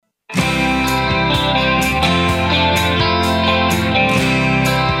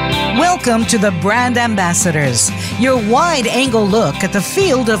Welcome to the Brand Ambassadors, your wide-angle look at the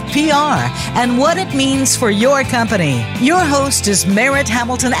field of PR and what it means for your company. Your host is Merritt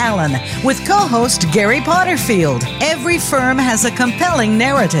Hamilton Allen with co-host Gary Potterfield. Every firm has a compelling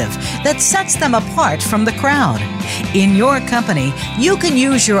narrative that sets them apart from the crowd. In your company, you can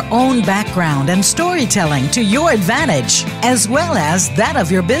use your own background and storytelling to your advantage, as well as that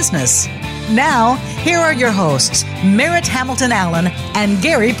of your business. Now, here are your hosts, Merritt Hamilton Allen and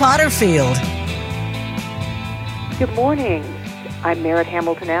Gary Potterfield. Good morning. I'm Merritt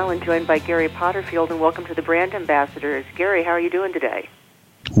Hamilton Allen, joined by Gary Potterfield, and welcome to the Brand Ambassadors. Gary, how are you doing today?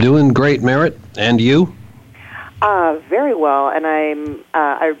 Doing great, Merritt. And you? Very well, and I'm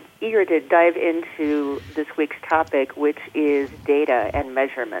eager to dive into this week's topic, which is data and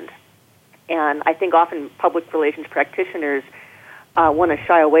measurement. And I think often public relations practitioners want to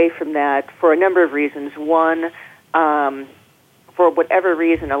shy away from that for a number of reasons. One, for whatever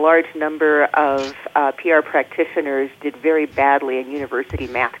reason, a large number of PR practitioners did very badly in university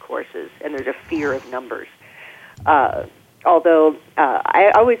math courses, and there's a fear of numbers. Although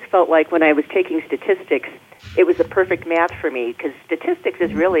I always felt like when I was taking statistics, it was the perfect math for me, because statistics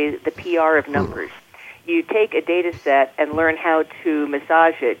is really the PR of numbers. You take a data set and learn how to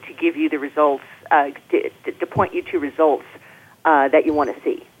massage it to give you the results, to point you to results that you want to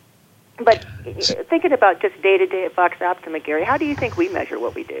see. But thinking about just day-to-day at Vox Optima, Gary, how do you think we measure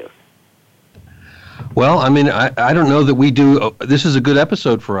what we do? Well, I mean, I don't know that we do. This is a good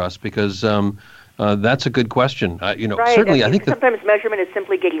episode for us because that's a good question. Right. Certainly, I think sometimes measurement is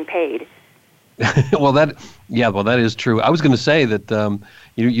simply getting paid. well, that is true. I was going to say that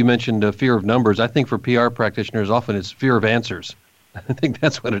you mentioned fear of numbers. I think for PR practitioners, often it's fear of answers. I think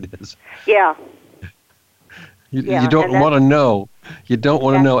that's what it is. Yeah. You don't want to know. You don't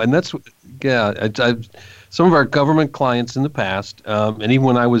want to know, and that's some of our government clients in the past, and even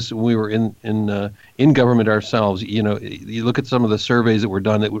when we were in government ourselves. You look at some of the surveys that were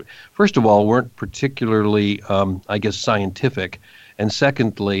done that, first of all, weren't particularly, scientific, and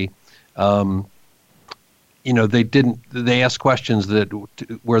secondly, they asked questions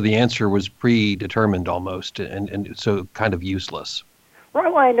where the answer was predetermined almost, and so kind of useless.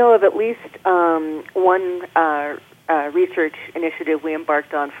 Well, I know of at least one research initiative we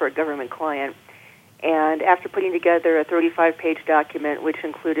embarked on for a government client, and after putting together a 35-page document which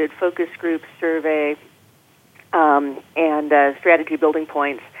included focus groups, survey, and strategy building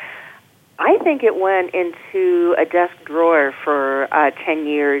points, I think it went into a desk drawer for 10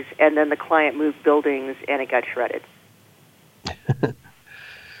 years, and then the client moved buildings, and it got shredded.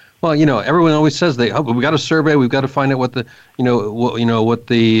 Well, everyone always says we got a survey. We've got to find out what the,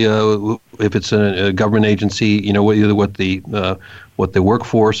 if it's a government agency, what the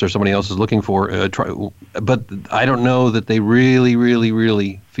workforce or somebody else is looking for. But I don't know that they really, really,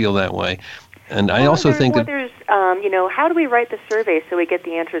 really feel that way. And I also think that there's, how do we write the survey so we get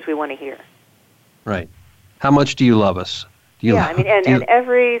the answers we want to hear? Right. How much do you love us? And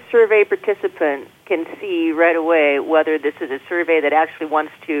every survey participant can see right away whether this is a survey that actually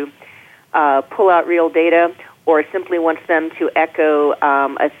wants to pull out real data or simply wants them to echo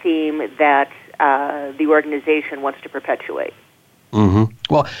a theme that the organization wants to perpetuate. Mm-hmm.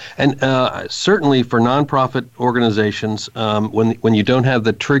 Well, and certainly for nonprofit organizations, when you don't have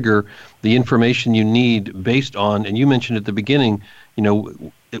the trigger, the information you need based on, and you mentioned at the beginning,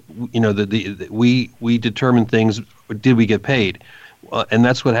 we determine things. Did we get paid? And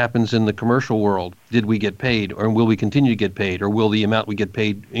that's what happens in the commercial world. Did we get paid, or will we continue to get paid, or will the amount we get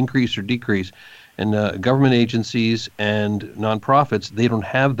paid increase or decrease? And government agencies and nonprofits, they don't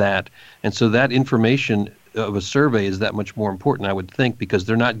have that, and so that information of a survey is that much more important, I would think, because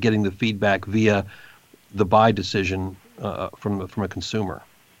they're not getting the feedback via the buy decision from a consumer.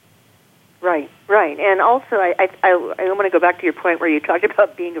 Right. And also, I want to go back to your point where you talked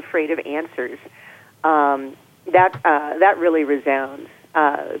about being afraid of answers. That really resounds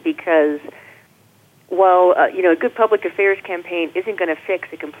because, a good public affairs campaign isn't going to fix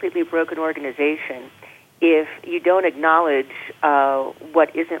a completely broken organization if you don't acknowledge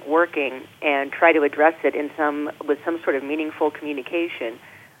what isn't working and try to address it with some sort of meaningful communication,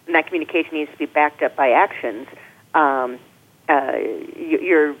 and that communication needs to be backed up by actions.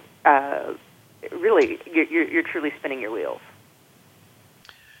 You're truly spinning your wheels.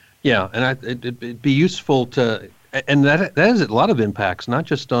 Yeah, and it'd be useful to, and that has a lot of impacts, not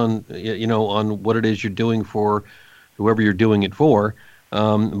just on on what it is you're doing for whoever you're doing it for,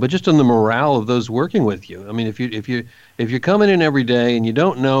 but just on the morale of those working with you. I mean, if you're coming in every day and you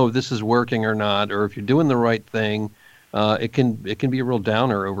don't know if this is working or not, or if you're doing the right thing, it can be a real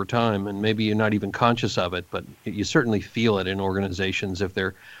downer over time, and maybe you're not even conscious of it, but you certainly feel it in organizations if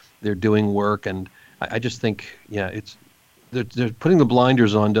they're they're doing work, and I just think, it's they're putting the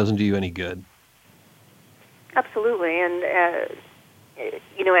blinders on doesn't do you any good. Absolutely, and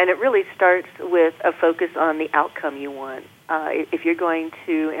and it really starts with a focus on the outcome you want. If you're going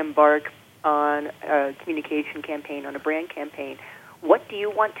to embark on a communication campaign, on a brand campaign, what do you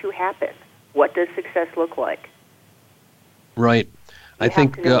want to happen? What does success look like? Right. You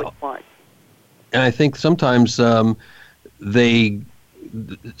have to know what you want. And I think sometimes some of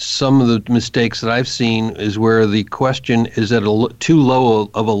the mistakes that I've seen is where the question is at too low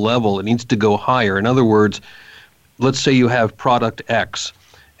of a level. It needs to go higher. In other words, let's say you have product X,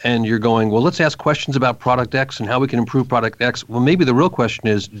 and you're going, well, let's ask questions about product X and how we can improve product X. Well, maybe the real question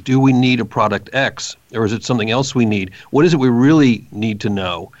is, do we need a product X, or is it something else we need? What is it we really need to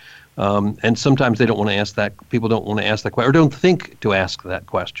know? And sometimes they don't want to ask that. People don't want to ask that question, or don't think to ask that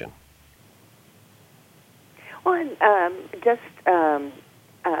question. Well, and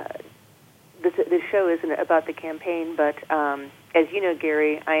the show isn't about the campaign, but as you know,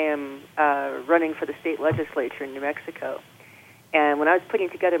 Gary, I am running for the state legislature in New Mexico. And when I was putting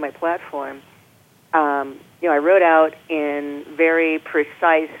together my platform, I wrote out in very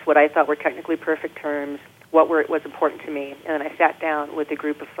precise, what I thought were technically perfect terms, what was important to me. And then I sat down with a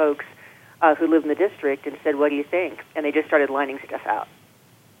group of folks who live in the district and said, what do you think? And they just started lining stuff out.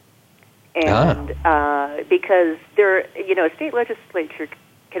 And because a state legislature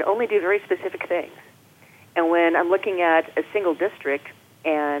can only do very specific things. And when I'm looking at a single district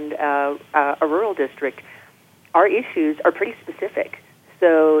and a rural district, our issues are pretty specific.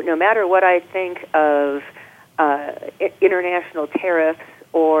 So no matter what I think of international tariffs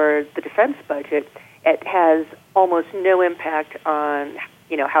or the defense budget, it has almost no impact on,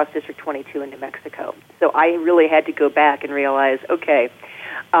 House District 22 in New Mexico. So I really had to go back and realize, okay,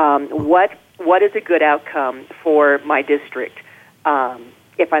 what is a good outcome for my district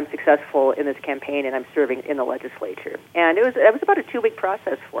if I'm successful in this campaign and I'm serving in the legislature? And it was about a 2-week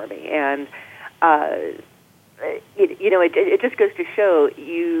process for me. And it just goes to show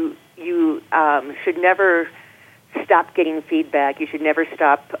you should never stop getting feedback. You should never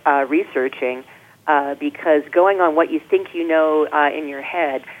stop researching because going on what you think you know in your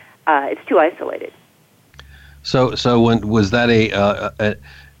head, it's too isolated. So when was that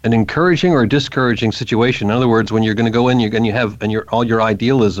an encouraging or a discouraging situation? In other words, when you're going to go in, you have all your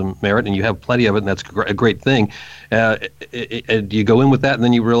idealism, Merritt, and you have plenty of it, and that's a great thing. You go in with that, and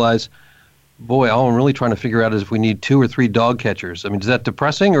then you realize, boy, all I'm really trying to figure out is if we need 2 or 3 dog catchers. I mean, is that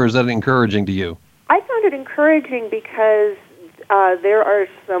depressing or is that encouraging to you? I found it encouraging because there are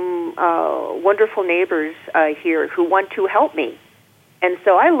some wonderful neighbors here who want to help me. And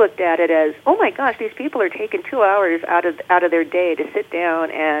so I looked at it as, oh my gosh, these people are taking 2 hours out of their day to sit down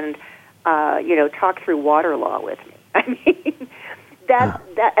and talk through water law with me. I mean,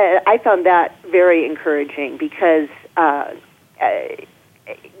 I found that very encouraging because I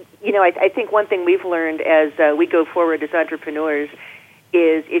think one thing we've learned as we go forward as entrepreneurs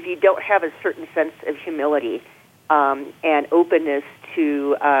is if you don't have a certain sense of humility and openness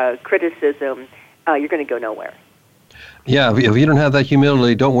to criticism, you're going to go nowhere. Yeah, if you don't have that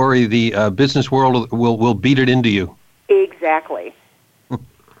humility, don't worry. The business world will beat it into you. Exactly.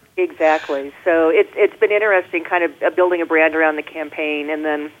 Exactly. So it's been interesting, kind of building a brand around the campaign, and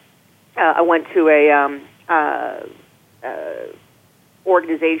then I went to a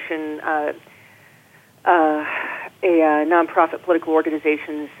organization, a nonprofit political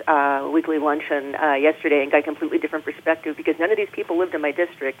organization's weekly luncheon yesterday, and got a completely different perspective because none of these people lived in my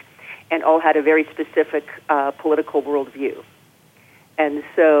district, and all had a very specific political worldview. And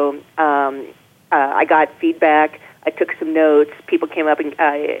so I got feedback. I took some notes. People came up and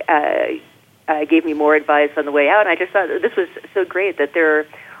gave me more advice on the way out. And I just thought this was so great that there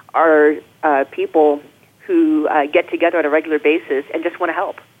are people who get together on a regular basis and just want to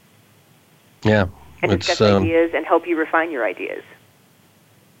help. Yeah. And discuss ideas and help you refine your ideas.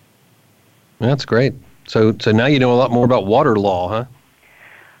 That's great. So now you know a lot more about water law, huh?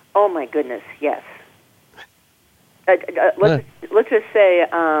 Oh, my goodness, yes. Let's just say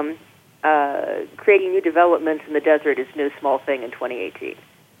creating new developments in the desert is no small thing in 2018.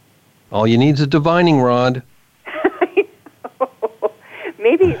 All you need is a divining rod. I know.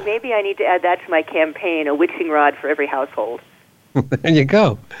 Maybe I need to add that to my campaign, a witching rod for every household. There you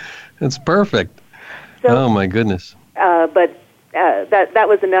go. That's perfect. So, oh, my goodness. But that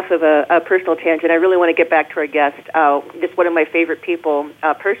was enough of a personal tangent. I really want to get back to our guest. Just one of my favorite people,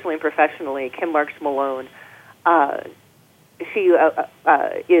 personally and professionally, Kim Marks Malone. She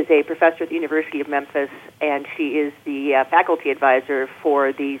is a professor at the University of Memphis, and she is the faculty advisor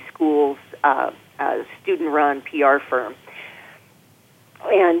for the school's student-run PR firm.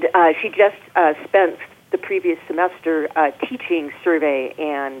 And she just spent the previous semester teaching survey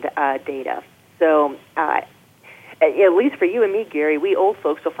and data. So at least for you and me, Gary, we old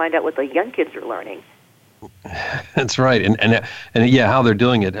folks will find out what the young kids are learning. That's right, and yeah, how they're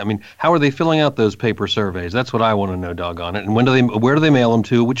doing it. I mean, how are they filling out those paper surveys? That's what I want to know, doggone it. And where do they mail them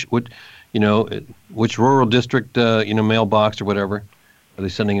to? Which rural district, mailbox or whatever are they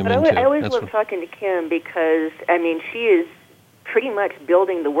sending them into? I always love talking to Kim because she is pretty much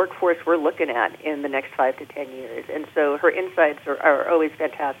building the workforce we're looking at in the next 5 to 10 years, and so her insights are always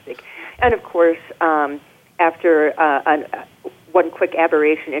fantastic. And of course, after one quick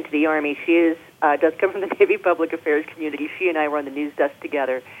aberration into the Army, she does come from the Navy Public Affairs community. She and I were on the news desk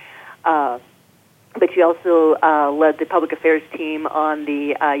together. But she also led the public affairs team on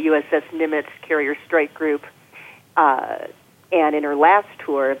the USS Nimitz Carrier Strike Group. And in her last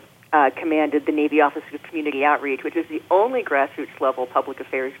tour, commanded the Navy Office of Community Outreach, which is the only grassroots level public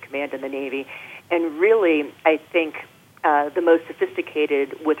affairs command in the Navy. And really, I think, the most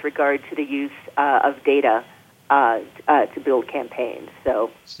sophisticated with regard to the use of data to build campaigns. So,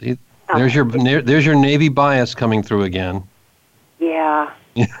 see, there's your Navy bias coming through again. Yeah.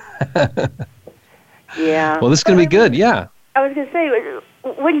 Yeah. Well, this is going to be good. Yeah. I was going to say,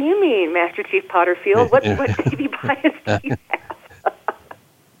 what do you mean, Master Chief Potterfield? What Navy bias do you have?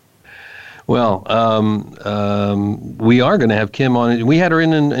 Well, we are going to have Kim on. We had her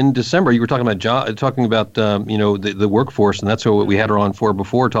in December. You were talking about the workforce, and that's what we had her on for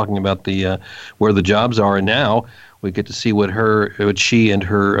before, talking about the where the jobs are. And now we get to see what she and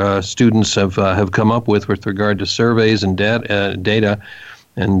her students have come up with regard to surveys and data.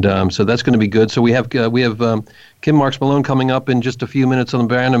 And so that's going to be good. So we have Kim Marks Malone coming up in just a few minutes on the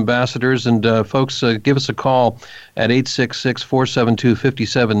Brand Ambassadors. And folks, give us a call at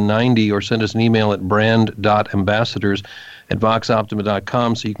 866-472-5790 or send us an email at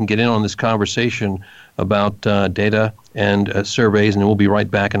brand.ambassadors@voxoptima.com so you can get in on this conversation about data and surveys. And we'll be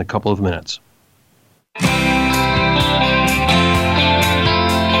right back in a couple of minutes.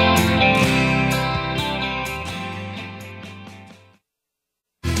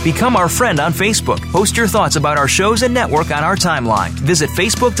 Become our friend on Facebook. Post your thoughts about our shows and network on our timeline. Visit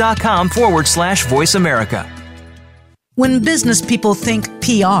facebook.com/Voice America. When business people think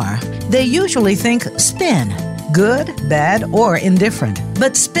PR, they usually think spin. Good, bad, or indifferent.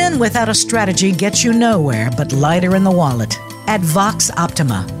 But spin without a strategy gets you nowhere but lighter in the wallet. At Vox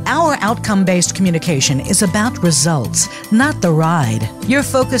Optima, our outcome-based communication is about results, not the ride. You're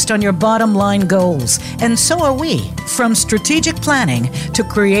focused on your bottom line goals, and so are we. From strategic planning to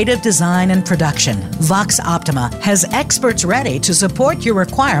creative design and production, Vox Optima has experts ready to support your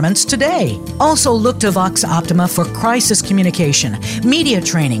requirements today. Also look to Vox Optima for crisis communication, media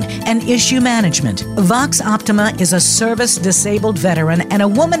training, and issue management. Vox Optima is a service-disabled veteran and a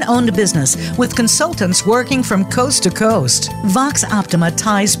woman-owned business with consultants working from coast to coast. Vox Optima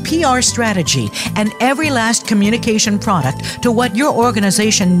ties PR strategy and every last communication product to what your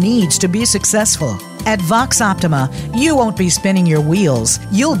organization needs to be successful. At Vox Optima, you won't be spinning your wheels.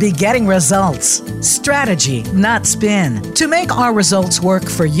 You'll be getting results. Strategy, not spin. To make our results work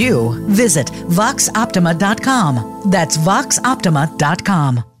for you, visit voxoptima.com. That's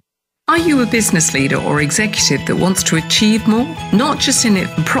voxoptima.com. Are you a business leader or executive that wants to achieve more? Not just in it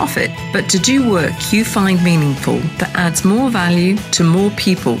for profit, but to do work you find meaningful that adds more value to more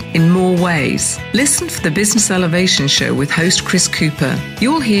people in more ways. Listen for the Business Elevation Show with host Chris Cooper.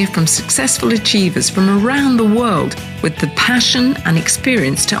 You'll hear from successful achievers from around the world with the passion and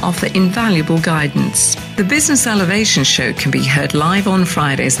experience to offer invaluable guidance. The Business Elevation Show can be heard live on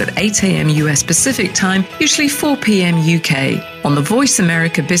Fridays at 8 a.m. US Pacific Time, usually 4 p.m. UK, on the Voice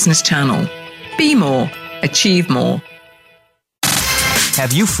America Business Channel. Be more, achieve more.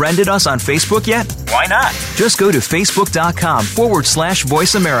 Have you friended us on Facebook yet? Why not? Just go to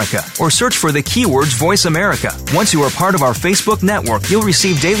facebook.com/Voice America or search for the keywords Voice America. Once you are part of our Facebook network, you'll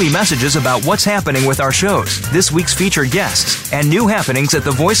receive daily messages about what's happening with our shows, this week's featured guests, and new happenings at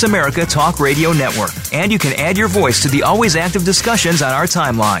the Voice America Talk Radio Network. And you can add your voice to the always active discussions on our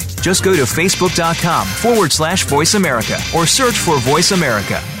timeline. Just go to facebook.com/Voice America or search for Voice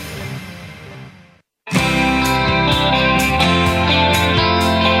America.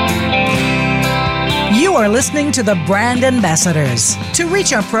 You are listening to the Brand Ambassadors. To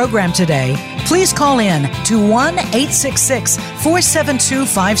reach our program today, please call in to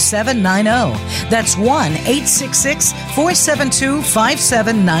 1-866-472-5790. That's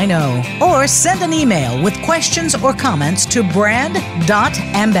 1-866-472-5790. Or send an email with questions or comments to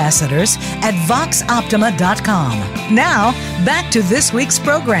brand.ambassadors@voxoptima.com. Now, back to this week's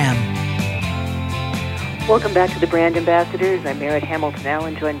program. Welcome back to the Brand Ambassadors. I'm Merritt Hamilton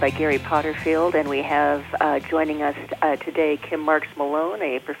Allen, joined by Gary Potterfield, and we have joining us today Kim Marks Malone,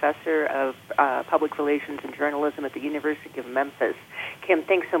 a professor of public relations and journalism at the University of Memphis. Kim,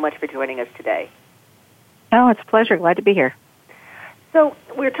 thanks so much for joining us today. Oh, it's a pleasure. Glad to be here. So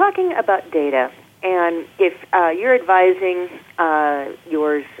we're talking about data, and if you're advising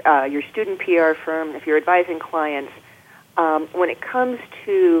your student PR firm, if you're advising clients, when it comes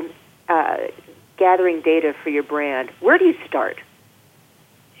to gathering data for your brand, where do you start?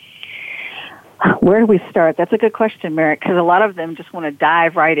 Where do we start? That's a good question, Merritt, because a lot of them just want to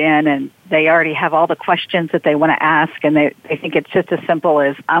dive right in, and they already have all the questions that they want to ask, and they think it's just as simple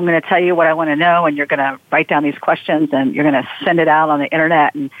as, I'm going to tell you what I want to know, and you're going to write down these questions, and you're going to send it out on the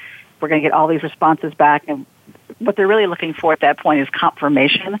Internet, and we're going to get all these responses back. And what they're really looking for at that point is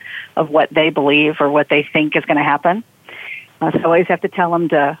confirmation of what they believe or what they think is going to happen. So I always have to tell them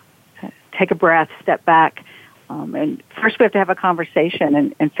to take a breath, step back, and first we have to have a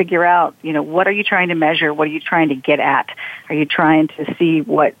conversation and figure out, what are you trying to measure? What are you trying to get at? Are you trying to see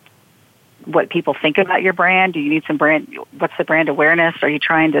what people think about your brand? Do you need what's the brand awareness? Are you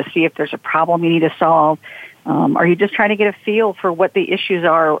trying to see if there's a problem you need to solve? Are you just trying to get a feel for what the issues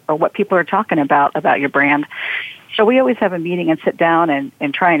are or what people are talking about your brand? So we always have a meeting and sit down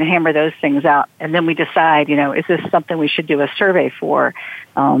and try and hammer those things out. And then we decide, is this something we should do a survey for?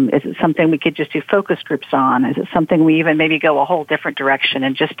 Is it something we could just do focus groups on? Is it something we even maybe go a whole different direction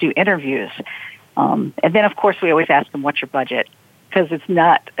and just do interviews? And then, of course, we always ask them, what's your budget? Because it's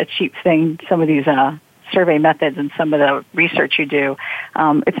not a cheap thing. Some of these survey methods and some of the research you do,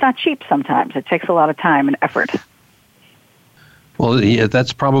 it's not cheap sometimes. It takes a lot of time and effort. Well, yeah,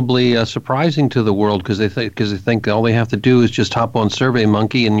 that's probably surprising to the world because they think all they have to do is just hop on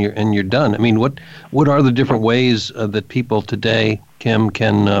SurveyMonkey and you're done. I mean, what are the different ways that people today, Kim,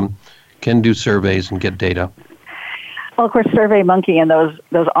 can do surveys and get data? Well, of course, SurveyMonkey and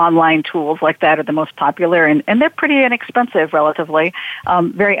those online tools like that are the most popular, and they're pretty inexpensive relatively.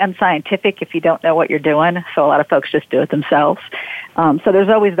 Very unscientific if you don't know what you're doing, so a lot of folks just do it themselves. So there's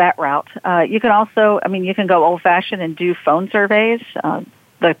always that route. You can also, you can go old-fashioned and do phone surveys.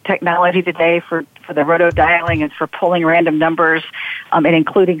 The technology today for the roto-dialing and for pulling random numbers and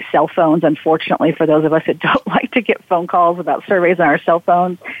including cell phones, unfortunately, for those of us that don't like to get phone calls about surveys on our cell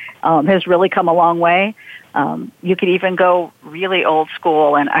phones, has really come a long way. You could even go really old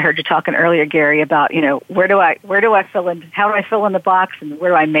school, and I heard you talking earlier, Gary, about where do I fill in, how do I fill in the box, and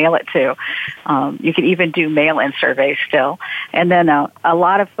where do I mail it to? You could even do mail-in surveys still, and then a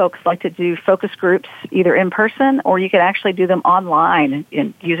lot of folks like to do focus groups either in person or you could actually do them online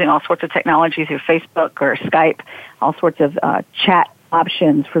using all sorts of technology through Facebook or Skype, all sorts of chat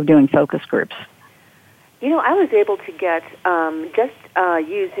options for doing focus groups. I was able to get, just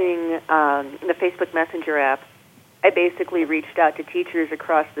using the Facebook Messenger app, I basically reached out to teachers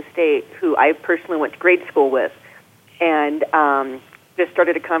across the state who I personally went to grade school with and just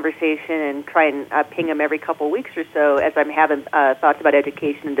started a conversation and try and ping them every couple of weeks or so as I'm having thoughts about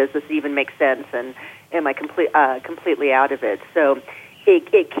education and does this even make sense and am I completely out of it. So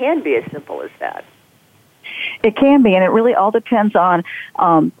it can be as simple as that. It can be, and it really all depends on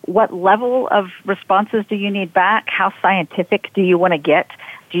what level of responses do you need back, how scientific do you want to get.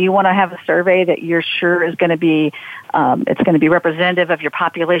 Do you want to have a survey that you're sure is going to be it's going to be representative of your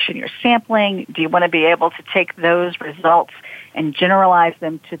population you're sampling? Do you want to be able to take those results and generalize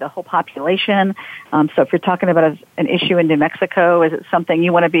them to the whole population? So if you're talking about an issue in New Mexico, is it something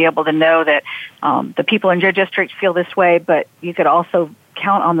you want to be able to know that the people in your district feel this way, but you could also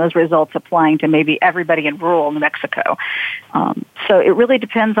count on those results applying to maybe everybody in rural New Mexico. So it really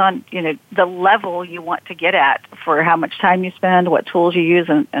depends on the level you want to get at for how much time you spend, what tools you use,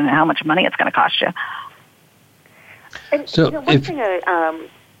 and how much money it's going to cost you. And so one thing I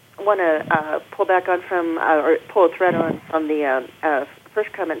want to pull back on from, or pull a thread on from the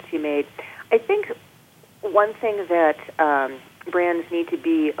first comments you made, I think one thing that brands need to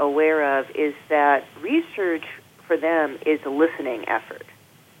be aware of is that research for them is a listening effort.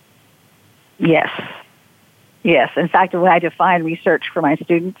 Yes. In fact, when I define research for my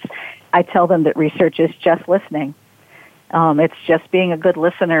students, I tell them that research is just listening. It's just being a good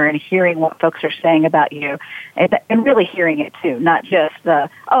listener and hearing what folks are saying about you and really hearing it too, not just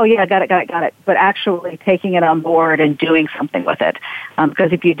oh yeah, got it, but actually taking it on board and doing something with it.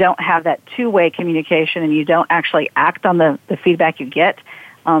 Because if you don't have that two-way communication and you don't actually act on the feedback you get,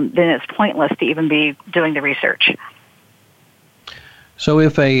 then it's pointless to even be doing the research. So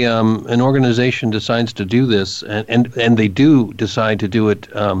if an organization decides to do this, and they do decide to do it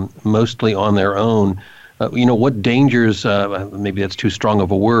mostly on their own, what dangers, maybe that's too strong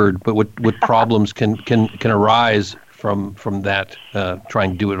of a word, but what problems can arise from that,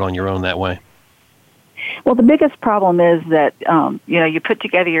 trying to do it on your own that way? Well, the biggest problem is that, you put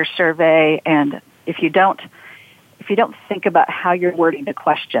together your survey, and if you don't think about how you're wording the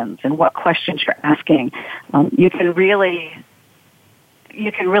questions and what questions you're asking, you can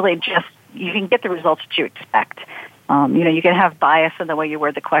get the results that you expect. You can have bias in the way you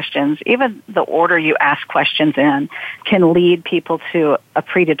word the questions. Even the order you ask questions in can lead people to a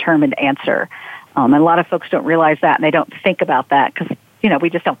predetermined answer. And a lot of folks don't realize that, and they don't think about that because, we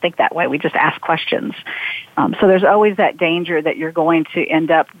just don't think that way. We just ask questions. So there's always that danger that you're going to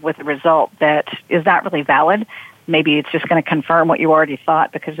end up with a result that is not really valid. Maybe it's just going to confirm what you already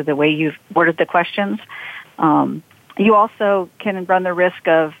thought because of the way you've worded the questions. You also can run the risk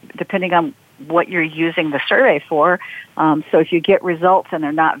of, depending on what you're using the survey for, so if you get results and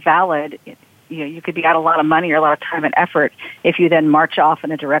they're not valid, you could be out a lot of money or a lot of time and effort if you then march off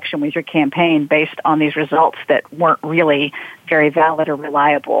in a direction with your campaign based on these results that weren't really very valid or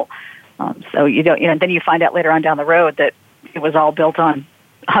reliable. So then you find out later on down the road that it was all built on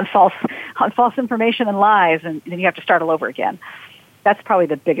false information and lies, and then you have to start all over again. That's probably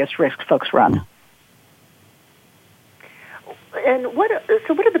the biggest risk folks run. And what are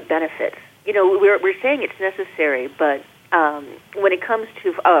the benefits? We're saying it's necessary, but when it comes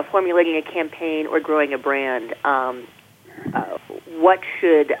to formulating a campaign or growing a brand, what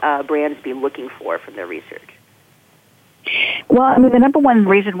should brands be looking for from their research? Well, the number one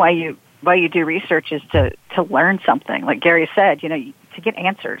reason why you do research is to learn something. Like Gary said, to get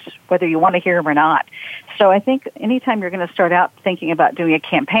answers, whether you want to hear them or not. So I think anytime you're going to start out thinking about doing a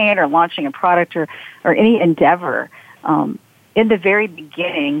campaign or launching a product or any endeavor, in the very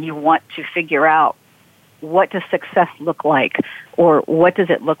beginning, you want to figure out, what does success look like, or what does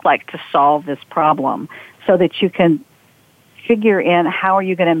it look like to solve this problem, so that you can figure in how are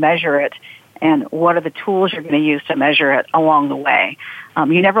you going to measure it and what are the tools you're going to use to measure it along the way.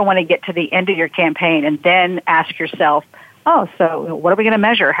 You never want to get to the end of your campaign and then ask yourself, so what are we going to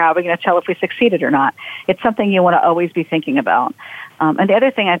measure? How are we going to tell if we succeeded or not? It's something you want to always be thinking about. And the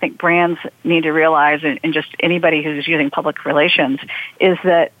other thing I think brands need to realize, and just anybody who's using public relations, is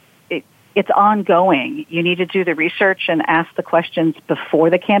that it's ongoing. You need to do the research and ask the questions before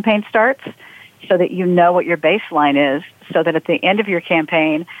the campaign starts so that you know what your baseline is, so that at the end of your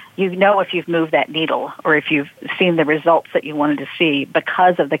campaign, you know if you've moved that needle or if you've seen the results that you wanted to see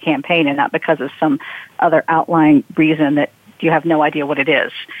because of the campaign and not because of some other outlying reason that you have no idea what it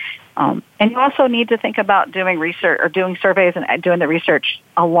is. And you also need to think about doing research or doing surveys and doing the research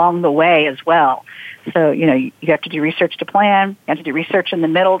along the way as well. So, you have to do research to plan. You have to do research in the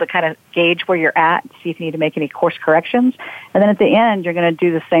middle to kind of gauge where you're at, see if you need to make any course corrections. And then at the end, you're going to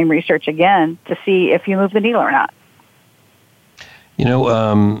do the same research again to see if you move the needle or not.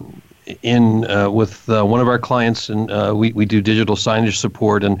 With one of our clients, and we do digital signage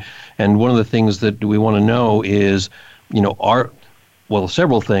support, and one of the things that we want to know is,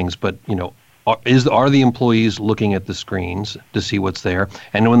 several things, but are the employees looking at the screens to see what's there?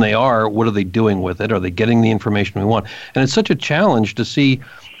 And when they are, what are they doing with it? Are they getting the information we want? And it's such a challenge to see,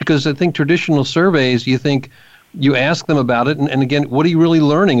 because I think traditional surveys, you ask them about it, and again, what are you really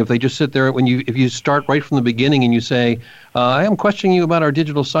learning if they just sit there if you start right from the beginning and you say, I am questioning you about our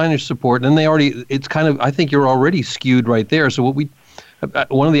digital signage support, and I think you're already skewed right there. So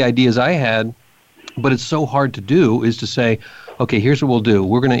one of the ideas I had, but it's so hard to do, is to say, okay, here's what we'll do.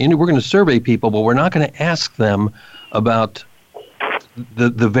 We're going to survey people, but we're not going to ask them about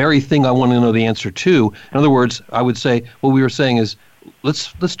the very thing I want to know the answer to. In other words, I would say what we were saying is,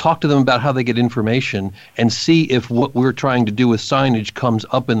 let's talk to them about how they get information and see if what we're trying to do with signage comes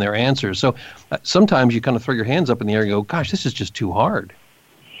up in their answers. So sometimes you kind of throw your hands up in the air and go, gosh, this is just too hard.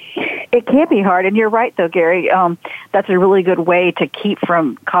 It can be hard, and you're right, though, Gary. That's a really good way to keep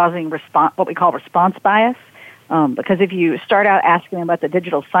from causing what we call response bias. Because if you start out asking them about the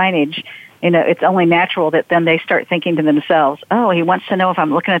digital signage, it's only natural that then they start thinking to themselves, he wants to know if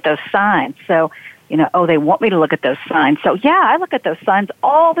I'm looking at those signs. So, they want me to look at those signs. So, yeah, I look at those signs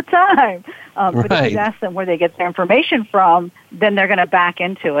all the time. But if you ask them where they get their information from, then they're going to back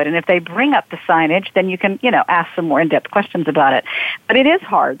into it. And if they bring up the signage, then you can, ask some more in-depth questions about it. But it is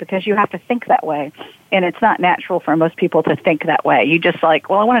hard because you have to think that way. And it's not natural for most people to think that way. You just I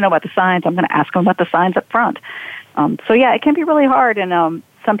want to know about the signs. I'm going to ask them about the signs up front. So, yeah, it can be really hard. And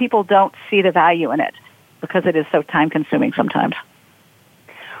some people don't see the value in it because it is so time-consuming sometimes.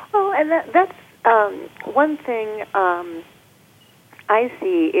 Well, and that's one thing I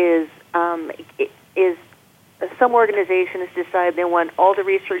see is some organizations decide they want all the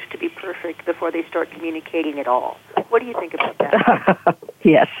research to be perfect before they start communicating at all. What do you think about that?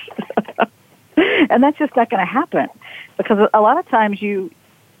 Yes. And that's just not going to happen, because a lot of times you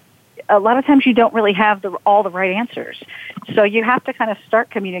don't really have all the right answers. So you have to kind of start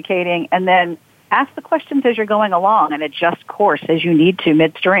communicating and then ask the questions as you're going along and adjust course as you need to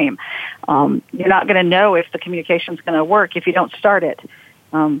midstream. You're not going to know if the communication is going to work if you don't start it.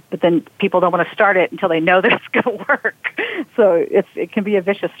 But then people don't want to start it until they know that it's going to work. So it can be a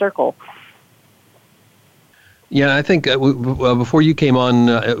vicious circle. Yeah, I think before you came on,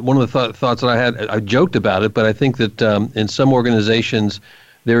 one of the thoughts that I had, I joked about it, but I think that in some organizations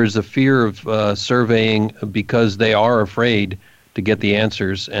there is a fear of surveying because they are afraid to get the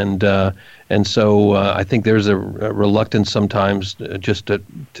answers, and so I think there's a reluctance sometimes just to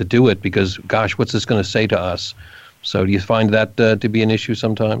do it because, gosh, what's this going to say to us? So do you find that to be an issue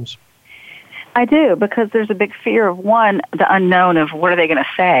sometimes? I do, because there's a big fear of, one, the unknown of what are they going to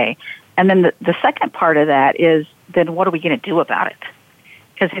say. And then the second part of that is, then what are we going to do about it?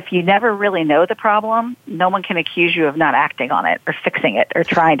 Because if you never really know the problem, no one can accuse you of not acting on it or fixing it or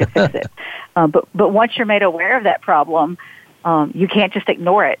trying to fix it. But once you're made aware of that problem, you can't just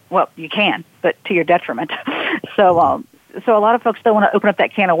ignore it. Well, you can, but to your detriment. So a lot of folks don't want to open up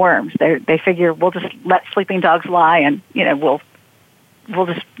that can of worms. They figure we'll just let sleeping dogs lie, and we'll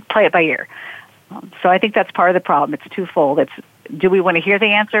just play it by ear. So I think that's part of the problem. It's twofold. It's, do we want to hear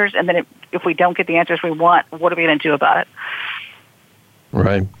the answers? And then if we don't get the answers we want, what are we going to do about it?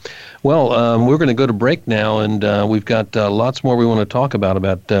 Right. Well, we're going to go to break now, and we've got lots more we want to talk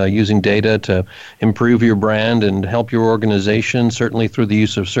about using data to improve your brand and help your organization, certainly through the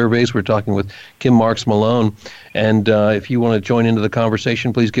use of surveys. We're talking with Kim Marks Malone. And if you want to join into the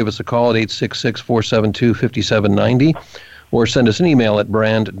conversation, please give us a call at 866-472-5790. Or send us an email at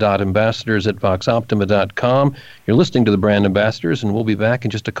brand.ambassadors@voxoptima.com. You're listening to the Brand Ambassadors, and we'll be back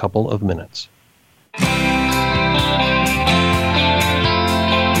in just a couple of minutes.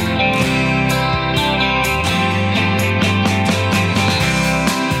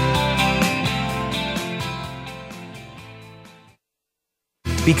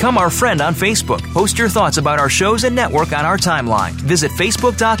 Become our friend on Facebook. Post your thoughts about our shows and network on our timeline. Visit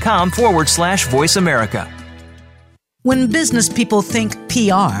facebook.com/Voice America. When business people think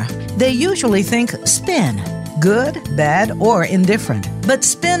PR, they usually think spin. Good, bad, or indifferent. But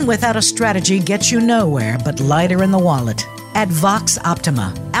spin without a strategy gets you nowhere but lighter in the wallet. At Vox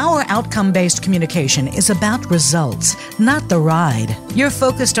Optima, our outcome-based communication is about results, not the ride. You're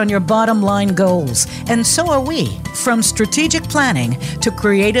focused on your bottom line goals, and so are we. From strategic planning to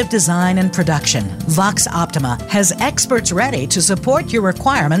creative design and production, Vox Optima has experts ready to support your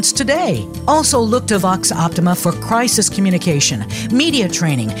requirements today. Also look to Vox Optima for crisis communication, media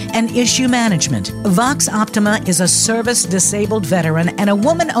training, and issue management. Vox Optima is a service-disabled veteran and a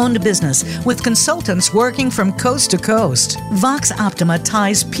woman-owned business with consultants working from coast to coast. Vox Optima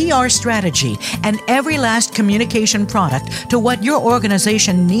ties PR strategy and every last communication product to what your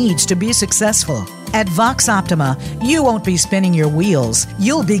organization needs to be successful. At Vox Optima, you won't be spinning your wheels.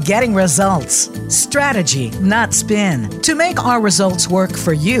 You'll be getting results. Strategy, not spin. To make our results work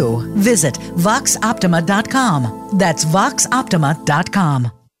for you, visit voxoptima.com. That's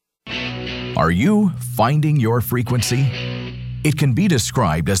voxoptima.com. Are you finding your frequency? It can be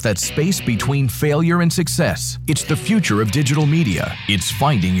described as that space between failure and success. It's the future of digital media. It's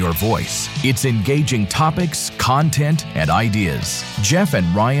finding your voice. It's engaging topics, content, and ideas. Jeff and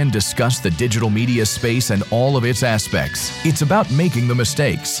Ryan discuss the digital media space and all of its aspects. It's about making the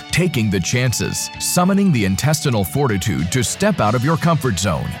mistakes, taking the chances, summoning the intestinal fortitude to step out of your comfort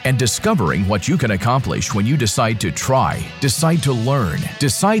zone, and discovering what you can accomplish when you decide to try, decide to learn,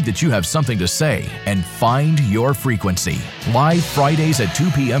 decide that you have something to say, and find your frequency. Live Fridays at 2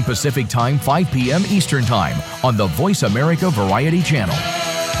 p.m. Pacific Time, 5 p.m. Eastern Time on the Voice America Variety Channel.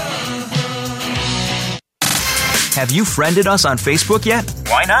 Have you friended us on Facebook yet?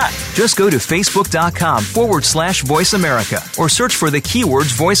 Why not? Just go to facebook.com/Voice America or search for the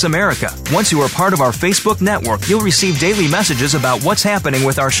keywords Voice America. Once you are part of our Facebook network, you'll receive daily messages about what's happening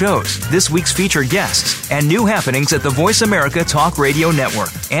with our shows, this week's featured guests, and new happenings at the Voice America Talk Radio Network.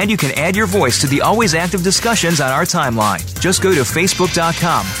 And you can add your voice to the always active discussions on our timeline. Just go to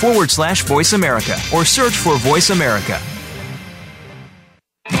facebook.com/Voice America or search for Voice America.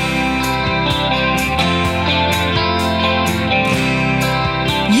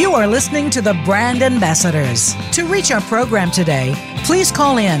 You are listening to the Brand Ambassadors. To reach our program today, please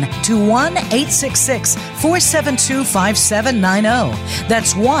call in to 1-866-472-5790.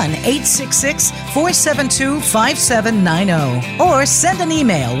 That's 1-866-472-5790. Or send an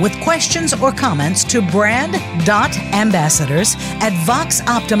email with questions or comments to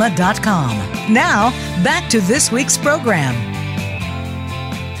brand.ambassadors@voxoptima.com. Now, back to this week's program.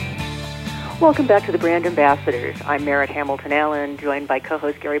 Welcome back to the Brand Ambassadors. I'm Merritt Hamilton Allen, joined by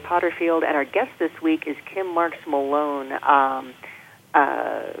co-host Gary Potterfield, and our guest this week is Kim Marks Malone, a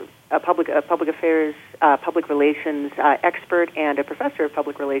public affairs, public relations expert and a professor of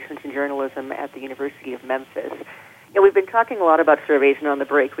public relations and journalism at the University of Memphis. We've been talking a lot about surveys, and on the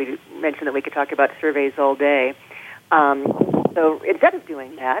break we mentioned that we could talk about surveys all day. So instead of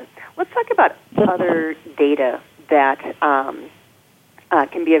doing that, let's talk about other data that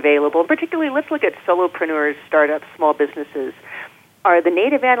can be available. Particularly, let's look at solopreneurs, startups, small businesses. Are the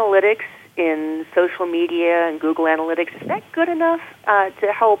native analytics in social media and Google Analytics, is that good enough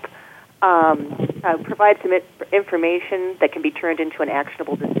to help provide some information that can be turned into an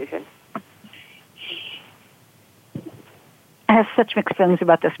actionable decision? I have such mixed feelings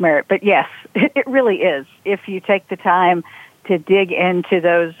about this, Merritt, but yes, it really is. If you take the time to dig into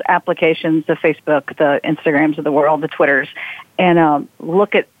those applications, the Facebook, the Instagrams of the world, the Twitters, and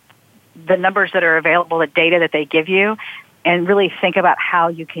look at the numbers that are available, the data that they give you, and really think about how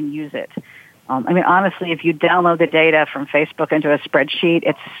you can use it. Honestly, if you download the data from Facebook into a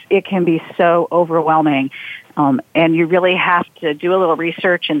spreadsheet, it can be so overwhelming, and you really have to do a little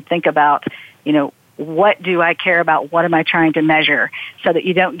research and think about, what do I care about? What am I trying to measure? So that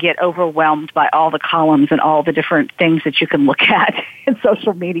you don't get overwhelmed by all the columns and all the different things that you can look at in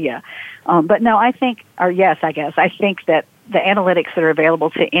social media. But no, I think that the analytics that are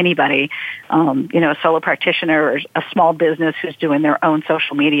available to anybody, a solo practitioner or a small business who's doing their own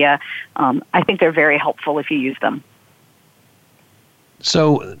social media, I think they're very helpful if you use them.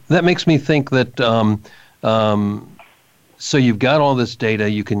 So that makes me think that, so you've got all this data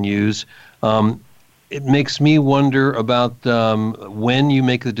you can use. It makes me wonder about when you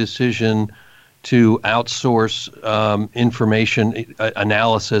make the decision to outsource information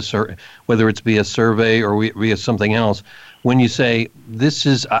analysis, or whether it's via survey or via something else. When you say,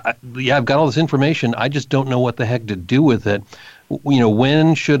 I've got all this information, I just don't know what the heck to do with it.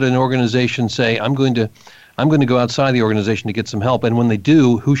 When should an organization say, I'm going to go outside the organization to get some help? And when they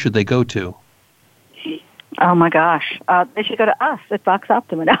do, who should they go to? Oh my gosh! They should go to us at Vox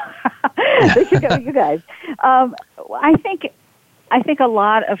Optima. They should go to you guys. I think a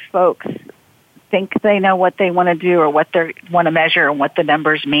lot of folks think they know what they want to do or what they want to measure and what the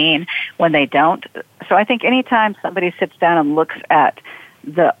numbers mean when they don't. So I think anytime somebody sits down and looks at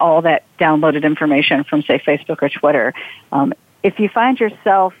all that downloaded information from, say, Facebook or Twitter, if you find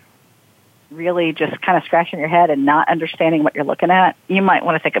yourself really just kind of scratching your head and not understanding what you're looking at, you might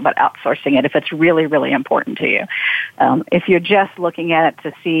want to think about outsourcing it if it's really, really important to you. If you're just looking at it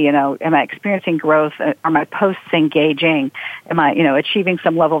to see, am I experiencing growth? Are my posts engaging? Am I, achieving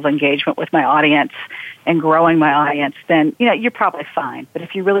some level of engagement with my audience and growing my audience? Then, you're probably fine. But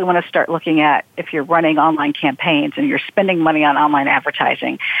if you really want to start looking at if you're running online campaigns and you're spending money on online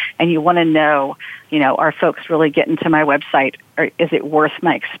advertising and you want to know, are folks really getting to my website, or is it worth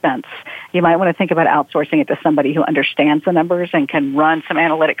my expense? You might want to think about outsourcing it to somebody who understands the numbers and can run some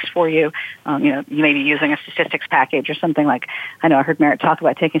analytics for you. You may be using a statistics package or something like, I know I heard Merritt talk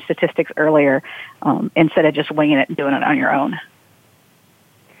about taking statistics earlier, instead of just winging it and doing it on your own.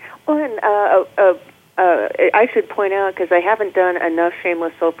 Well, and I should point out, because I haven't done enough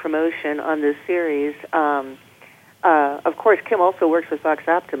shameless self-promotion on this series, of course, Kim also works with Vox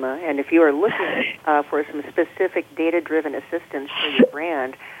Optima, and if you are looking for some specific data-driven assistance for your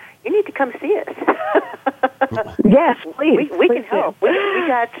brand, you need to come see us. Yes, please. We can help. We've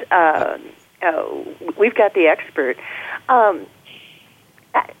got the expert. How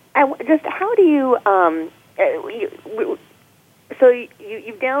do you? So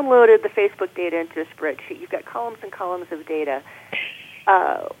you've downloaded the Facebook data into a spreadsheet. You've got columns and columns of data.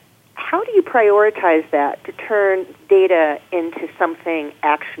 How do you prioritize that to turn data into something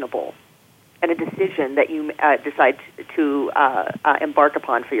actionable and a decision that you decide to embark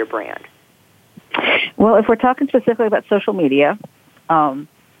upon for your brand? Well, if we're talking specifically about social media,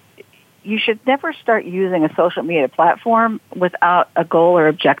 you should never start using a social media platform without a goal or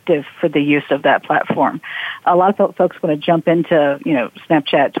objective for the use of that platform. A lot of folks want to jump into,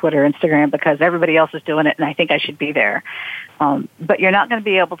 Snapchat, Twitter, Instagram because everybody else is doing it and I think I should be there. But you're not going to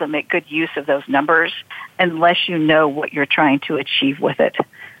be able to make good use of those numbers unless you know what you're trying to achieve with it.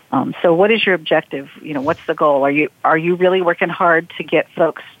 So what is your objective? What's the goal? Are you really working hard to get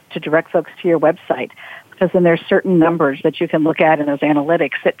folks to direct folks to your website, because then there's certain numbers that you can look at in those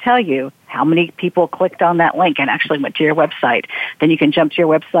analytics that tell you how many people clicked on that link and actually went to your website. Then you can jump to your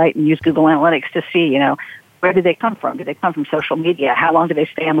website and use Google Analytics to see, where did they come from? Did they come from social media? How long did they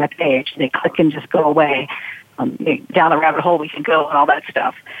stay on my page? Did they click and just go away? Down the rabbit hole we can go and all that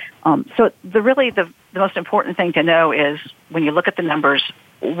stuff. So the most important thing to know is when you look at the numbers,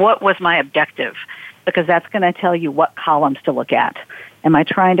 what was my objective? Because that's going to tell you what columns to look at. Am I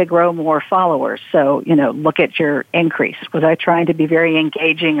trying to grow more followers? So, look at your increase. Was I trying to be very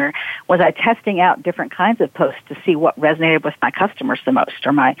engaging, or was I testing out different kinds of posts to see what resonated with my customers the most,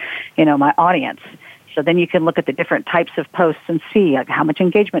 or my audience? So then you can look at the different types of posts and see how much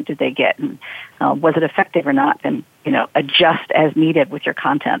engagement did they get, and was it effective or not, and adjust as needed with your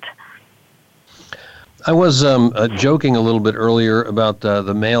content. I was joking a little bit earlier about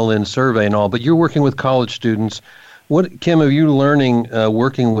the mail-in survey and all, but you're working with college students. What, Kim, are you learning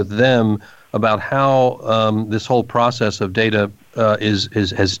working with them about how this whole process of data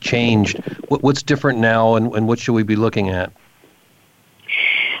has changed? What's different now, and what should we be looking at?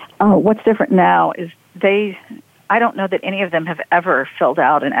 What's different now is I don't know that any of them have ever filled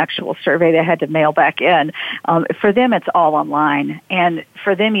out an actual survey they had to mail back in. For them, it's all online. And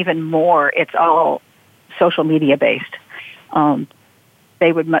for them, even more, it's all social media based.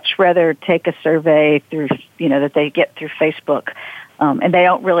 They would much rather take a survey through, that they get through Facebook. And they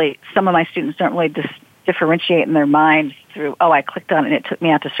don't really, some of my students don't really differentiate in their mind through, I clicked on it and it took me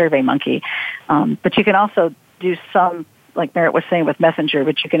out to SurveyMonkey. But you can also do some, like Merritt was saying with Messenger,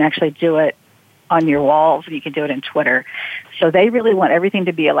 but you can actually do it on your walls, and you can do it in Twitter. So they really want everything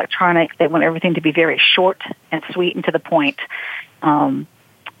to be electronic. They want everything to be very short and sweet and to the point. That's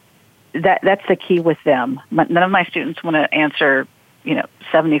the key with them. None of my students want to answer,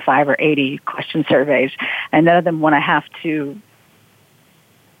 75 or 80 question surveys, and none of them want to have to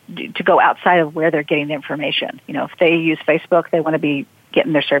go outside of where they're getting the information. If they use Facebook, they want to be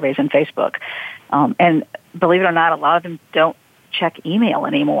getting their surveys in Facebook. And believe it or not, a lot of them don't check email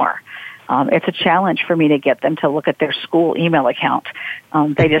anymore. It's a challenge for me to get them to look at their school email account.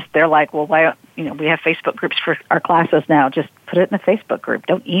 They're like, well, why, we have Facebook groups for our classes now. Just put it in the Facebook group.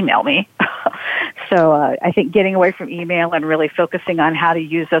 Don't email me. So I think getting away from email and really focusing on how to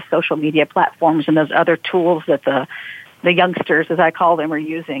use those social media platforms and those other tools that the youngsters, as I call them, are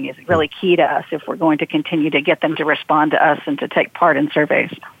using is really key to us if we're going to continue to get them to respond to us and to take part in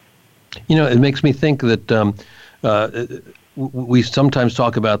surveys. It makes me think that we sometimes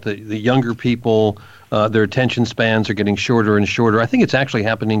talk about the younger people, their attention spans are getting shorter and shorter. I think it's actually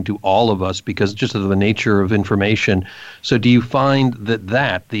happening to all of us because just of the nature of information. So do you find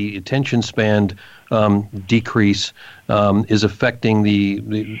that the attention span decrease is affecting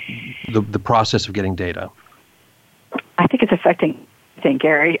the process of getting data? I think it's affecting everything,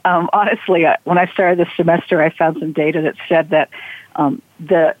 Gary. Honestly, when I started this semester, I found some data that said that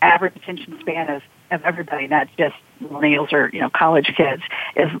the average attention span of everybody, not just millennials or college kids,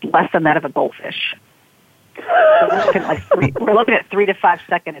 is less than that of a goldfish. So we're looking at 3 to 5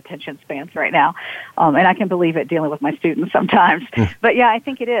 second attention spans right now, and I can believe it dealing with my students sometimes. But yeah, I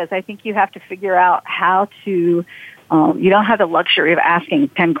think it is. I think you have to figure out how to. You don't have the luxury of asking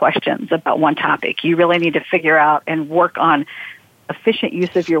 10 questions about one topic. You really need to figure out and work on efficient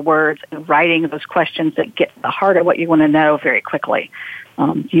use of your words and writing those questions that get to the heart of what you want to know very quickly.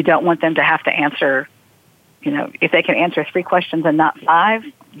 You don't want them to have to answer, if they can answer 3 questions and not 5,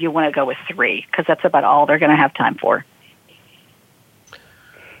 you want to go with 3 because that's about all they're going to have time for.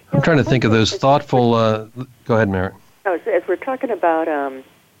 I'm trying to think of those thoughtful, go ahead, Merritt. So as we're talking about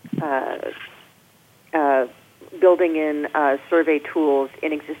building in survey tools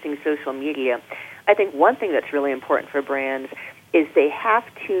in existing social media, I think one thing that's really important for brands is they have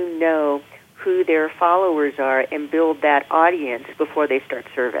to know who their followers are and build that audience before they start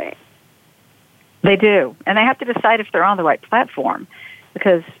surveying. They do, and they have to decide if they're on the right platform,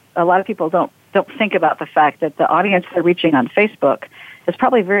 because a lot of people don't think about the fact that the audience they're reaching on Facebook is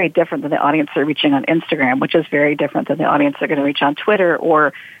probably very different than the audience they're reaching on Instagram, which is very different than the audience they're going to reach on Twitter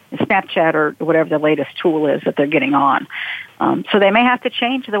or Snapchat or whatever the latest tool is that they're getting on. So they may have to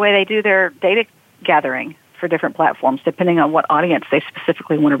change the way they do their data gathering for different platforms, depending on what audience they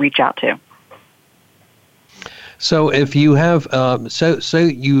specifically want to reach out to. So if you have,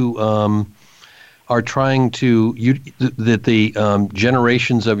 say you are trying to, that the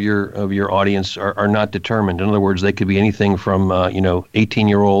generations of your audience are not determined. In other words, they could be anything from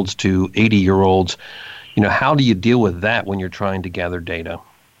 18-year-olds to 80-year-olds. How do you deal with that when you're trying to gather data?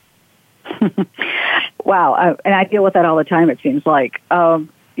 Wow, and I deal with that all the time. It seems like,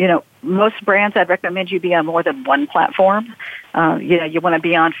 most brands, I'd recommend you be on more than one platform. You want to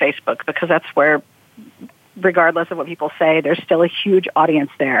be on Facebook because that's where, regardless of what people say, there's still a huge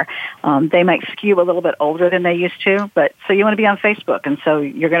audience there. They might skew a little bit older than they used to, so you want to be on Facebook, and so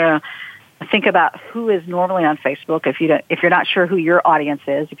you're going to think about who is normally on Facebook. If you're not sure who your audience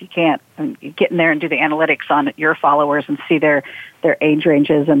is, if you can't, you get in there and do the analytics on your followers and see their age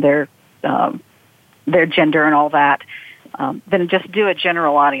ranges and their gender and all that. Then just do a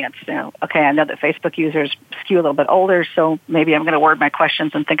general audience. Okay, I know that Facebook users skew a little bit older, so maybe I'm going to word my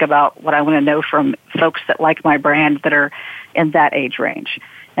questions and think about what I want to know from folks that like my brand that are in that age range.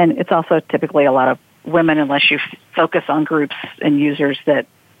 And it's also typically a lot of women, unless you focus on groups and users that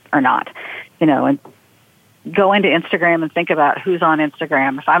are not. And go into Instagram and think about who's on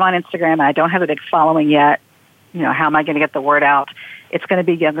Instagram. If I'm on Instagram and I don't have a big following yet, how am I going to get the word out? It's going to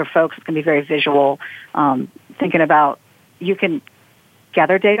be younger folks. It's going to be very visual. Thinking about, you can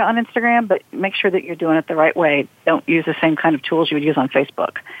gather data on Instagram, but make sure that you're doing it the right way. Don't use the same kind of tools you would use on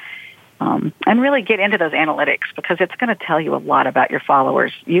Facebook. And really get into those analytics, because it's going to tell you a lot about your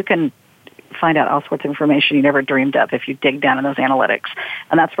followers. You can find out all sorts of information you never dreamed of if you dig down in those analytics.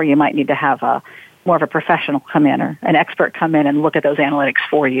 And that's where you might need to have more of a professional come in, or an expert come in and look at those analytics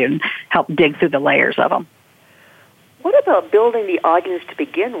for you and help dig through the layers of them. What about building the audience to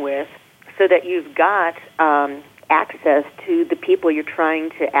begin with so that you've got access to the people you're trying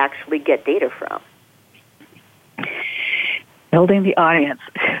to actually get data from? Building the audience.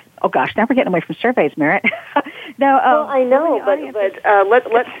 Oh gosh, now we're getting away from surveys, Merritt. Well, I know, but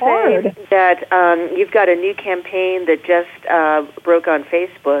let's say that you've got a new campaign that just broke on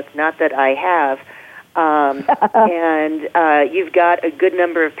Facebook. Not that I have, and you've got a good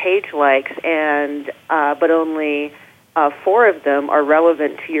number of page likes, and but only 4 of them are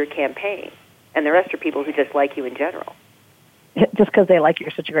relevant to your campaign, and the rest are people who just like you in general. Just because they like you,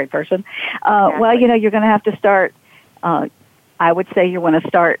 you're such a great person. Exactly. Well, you're going to have to start. I would say you want to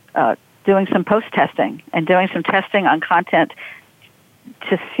start doing some post-testing and doing some testing on content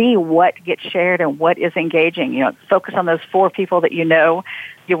to see what gets shared and what is engaging. Focus on those 4 people that you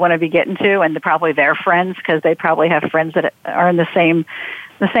want to be getting to, and probably their friends, because they probably have friends that are in the same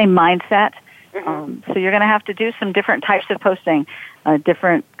mindset. Mm-hmm. So you're going to have to do some different types of posting,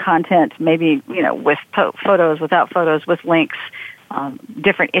 different content, maybe with photos, without photos, with links,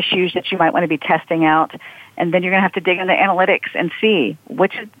 different issues that you might want to be testing out. And then you're going to have to dig into analytics and see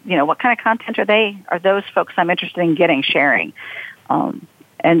what kind of content are those folks I'm interested in sharing.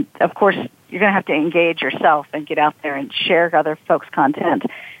 And of course, you're going to have to engage yourself and get out there and share other folks' content.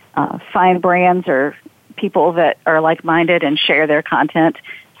 Find brands or people that are like-minded and share their content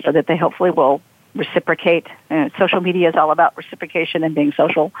so that they hopefully will reciprocate. Social media is all about reciprocation and being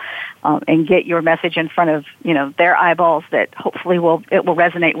social, and get your message in front of their eyeballs that hopefully it will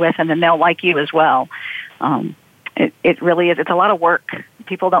resonate with, and then they'll like you as well. It really is. It's a lot of work.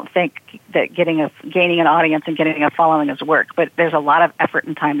 People don't think that gaining an audience and getting a following is work, but there's a lot of effort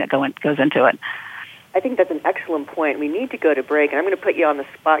and time that goes into it. I think that's an excellent point. We need to go to break, and I'm going to put you on the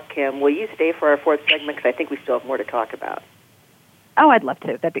spot, Kim. Will you stay for our 4th segment? Because I think we still have more to talk about. Oh, I'd love to.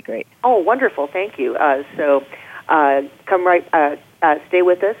 That'd be great. Oh, wonderful. Thank you. So stay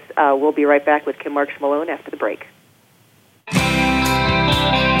with us. We'll be right back with Kim Marks Malone after the break.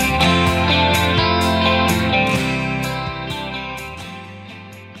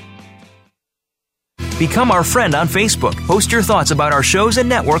 Become our friend on Facebook. Post your thoughts about our shows and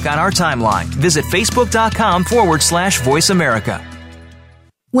network on our timeline. Visit Facebook.com/Voice America.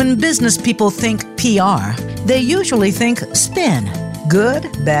 When business people think PR, they usually think spin. Good,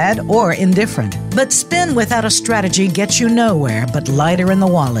 bad, or indifferent. But spin without a strategy gets you nowhere but lighter in the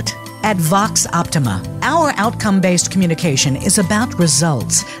wallet. At Vox Optima, our outcome-based communication is about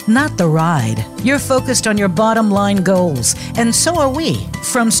results, not the ride. You're focused on your bottom line goals, and so are we.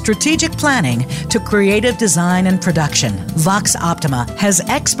 From strategic planning to creative design and production, Vox Optima has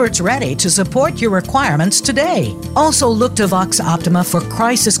experts ready to support your requirements today. Also look to Vox Optima for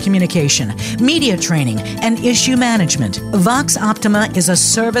crisis communication, media training, and issue management. Vox Optima is a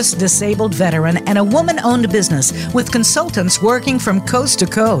service-disabled veteran and a woman-owned business with consultants working from coast to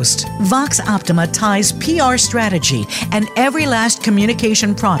coast. Vox Optima ties PR strategy and every last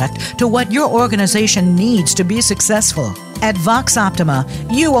communication product to what your organization needs to be successful. At Vox Optima,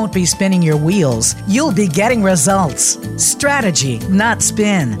 you won't be spinning your wheels. You'll be getting results. Strategy, not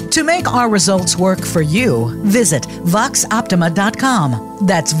spin. To make our results work for you, visit voxoptima.com.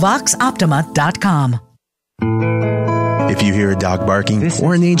 That's voxoptima.com. If you hear a dog barking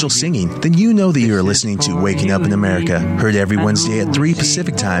or an angel singing, then you know that you are listening to Waking Up in America. Heard every Wednesday at 3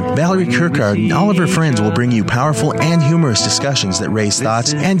 Pacific Time, Valerie Kirkard and all of her friends will bring you powerful and humorous discussions that raise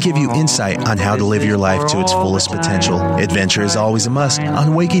thoughts and give you insight on how to live your life to its fullest potential. Adventure is always a must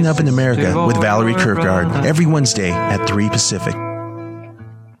on Waking Up in America with Valerie Kirkard every Wednesday at 3 Pacific.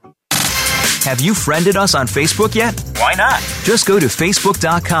 Have you friended us on Facebook yet? Why not? Just go to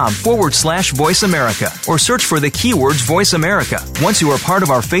facebook.com/Voice America or search for the keywords Voice America. Once you are part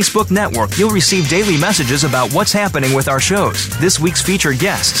of our Facebook network, you'll receive daily messages about what's happening with our shows, this week's featured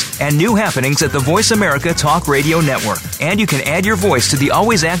guests, and new happenings at the Voice America Talk Radio Network. And you can add your voice to the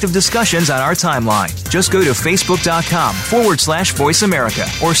always active discussions on our timeline. Just go to facebook.com/Voice America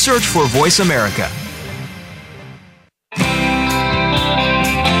or search for Voice America.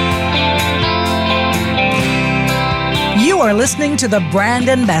 You are listening to the Brand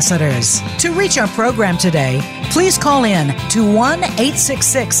Ambassadors. To reach our program today, please call in to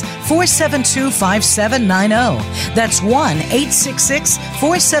 1-866-472-5790. That's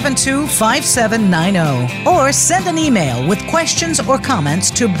 1-866-472-5790. Or send an email with questions or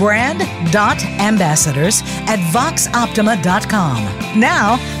comments to brand.ambassadors@voxoptima.com.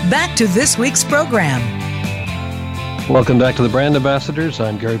 Now, back to this week's program. Welcome back to the Brand Ambassadors.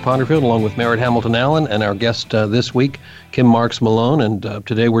 I'm Gary Ponderfield along with Merritt Hamilton Allen and our guest this week, Kim Marks Malone. And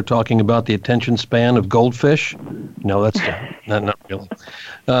today we're talking about the attention span of goldfish. No, that's not really.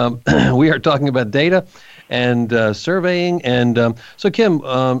 We are talking about data and surveying. And so, Kim,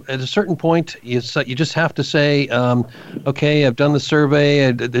 at a certain point, you just have to say, okay, I've done the survey.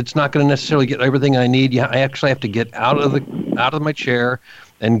 It's not going to necessarily get everything I need. I actually have to get out of my chair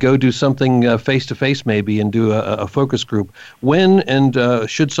and go do something face-to-face maybe and do a focus group. When and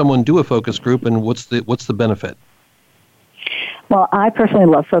should someone do a focus group, and what's the benefit? Well, I personally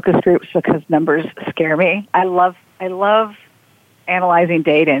love focus groups because numbers scare me. I love analyzing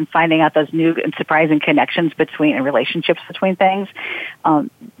data and finding out those new and surprising connections between and relationships between things.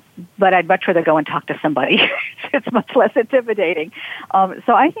 But I'd much rather go and talk to somebody. It's much less intimidating.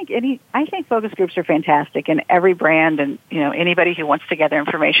 So I think focus groups are fantastic, and every brand and anybody who wants to gather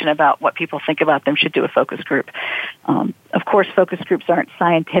information about what people think about them should do a focus group. Of course, focus groups aren't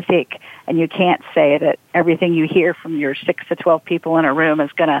scientific, and you can't say that everything you hear from your 6 to 12 people in a room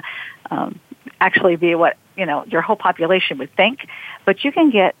is going to actually be what your whole population would think. But you can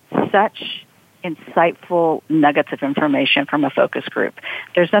get such insightful nuggets of information from a focus group.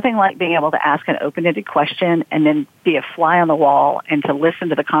 There's nothing like being able to ask an open-ended question and then be a fly on the wall and to listen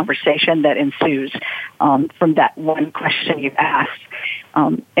to the conversation that ensues from that one question you've asked.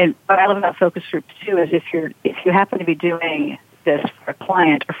 And what I love about focus groups too is if you happen to be doing this for a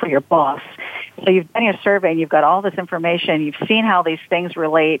client or for your boss, so you've done your survey and you've got all this information, you've seen how these things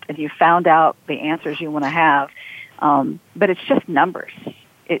relate, and you've found out the answers you want to have, but it's just numbers.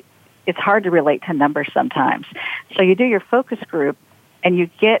 It's hard to relate to numbers sometimes. So you do your focus group and you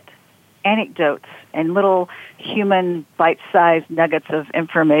get anecdotes and little human bite-sized nuggets of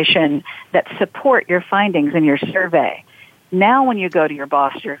information that support your findings in your survey. Now when you go to your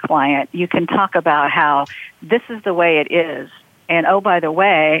boss, your client, you can talk about how this is the way it is. And oh, by the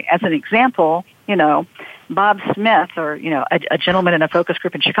way, as an example, Bob Smith or, a gentleman in a focus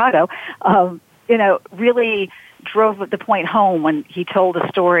group in Chicago, really drove the point home when he told a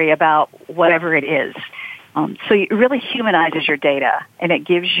story about whatever it is. So it really humanizes your data, and it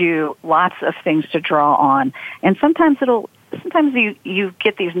gives you lots of things to draw on. And sometimes you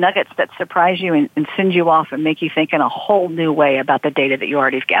get these nuggets that surprise you and send you off and make you think in a whole new way about the data that you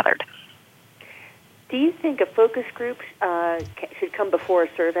already have gathered. Do you think a focus group should come before a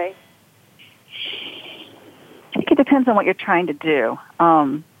survey? I think it depends on what you're trying to do.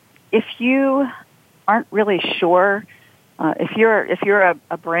 If you aren't really sure, if you're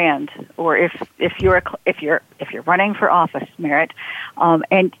a brand, or if you're running for office, Merritt,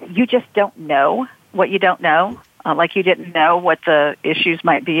 and you just don't know what you don't know, like you didn't know what the issues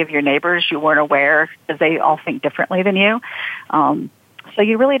might be of your neighbors, you weren't aware because they all think differently than you, so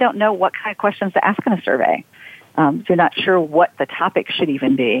you really don't know what kind of questions to ask in a survey. If you're not sure what the topic should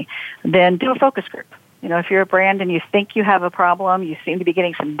even be, then do a focus group. If you're a brand and you think you have a problem, you seem to be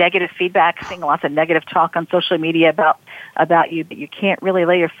getting some negative feedback, seeing lots of negative talk on social media about you, but you can't really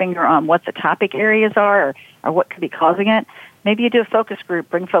lay your finger on what the topic areas are or what could be causing it, maybe you do a focus group,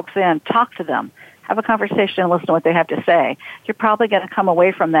 bring folks in, talk to them, have a conversation and listen to what they have to say. You're probably going to come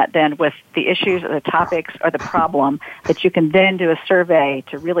away from that then with the issues or the topics or the problem that you can then do a survey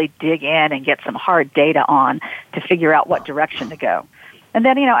to really dig in and get some hard data on to figure out what direction to go. And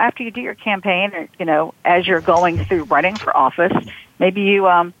then, after you do your campaign, or, as you're going through running for office, maybe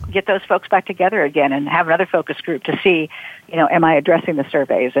you get those folks back together again and have another focus group to see, am I addressing the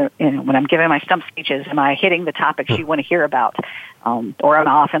surveys? When I'm giving my stump speeches, am I hitting the topics you want to hear about? Or am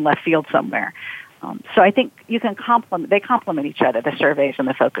I off in left field somewhere? So I think they complement each other, the surveys and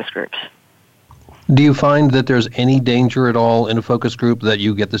the focus groups. Do you find that there's any danger at all in a focus group that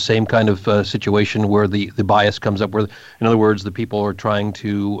you get the same kind of situation where the bias comes up, where, in other words, the people are trying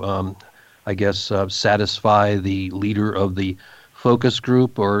to, satisfy the leader of the focus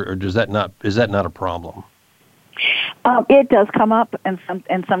group, or is that not a problem? It does come up, and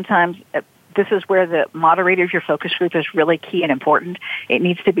sometimes this is where the moderator of your focus group is really key and important. It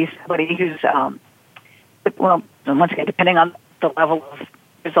needs to be somebody who's, once again, depending on the level of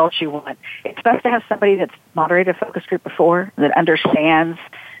results you want, it's best to have somebody that's moderated a focus group before, that understands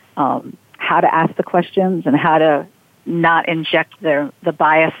how to ask the questions and how to not inject the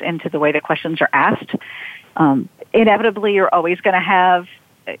bias into the way the questions are asked. Inevitably, you're always going to have,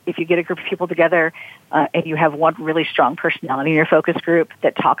 if you get a group of people together and you have one really strong personality in your focus group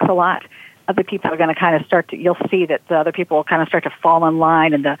that talks a lot, other people are going to kind of you'll see that the other people will kind of start to fall in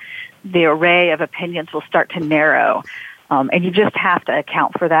line, and the array of opinions will start to narrow. And you just have to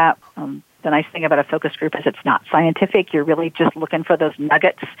account for that. The nice thing about a focus group is it's not scientific. You're really just looking for those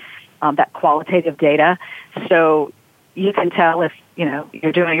nuggets, that qualitative data. So you can tell if,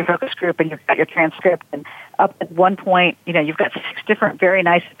 you're doing your focus group and you've got your transcript, and up at one point, you've got 6 different very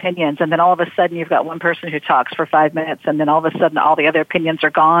nice opinions, and then all of a sudden you've got one person who talks for 5 minutes, and then all of a sudden all the other opinions are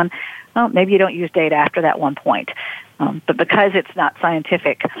gone. Well, maybe you don't use data after that one point. But because it's not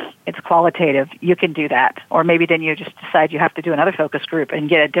scientific, it's qualitative, you can do that. Or maybe then you just decide you have to do another focus group and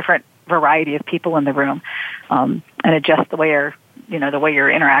get a different variety of people in the room, and adjust the way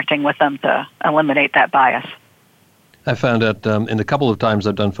you're interacting with them to eliminate that bias. I found out in a couple of times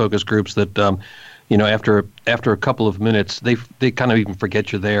I've done focus groups that, after a couple of minutes, they kind of even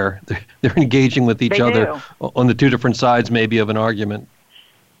forget you're there. They're engaging with each other on the two different sides, maybe, of an argument.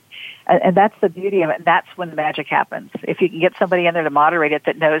 And that's the beauty of it. That's when the magic happens. If you can get somebody in there to moderate it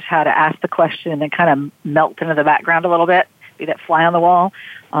that knows how to ask the question and then kind of melt into the background a little bit, be that fly on the wall,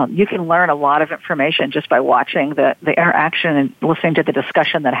 you can learn a lot of information just by watching the interaction and listening to the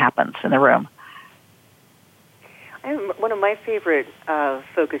discussion that happens in the room. One of my favorite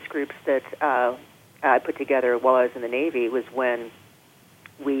focus groups that I put together while I was in the Navy was when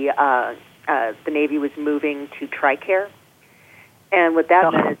the Navy was moving to Tricare. And what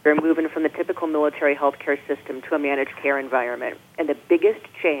that meant is they're moving from the typical military healthcare system to a managed care environment. And the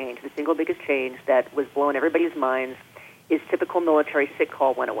single biggest change that was blowing everybody's minds is typical military sick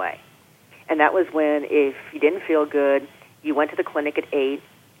call went away. And that was when, if you didn't feel good, you went to the clinic at 8,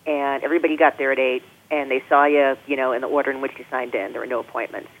 and everybody got there at 8, and they saw you, in the order in which you signed in. There were no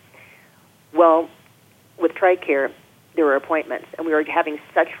appointments. Well, with Tricare, there were appointments, and we were having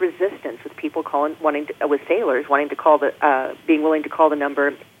such resistance with people with sailors wanting to call being willing to call the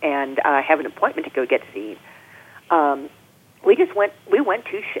number and have an appointment to go get seen. We went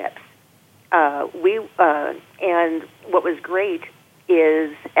 2 ships. And what was great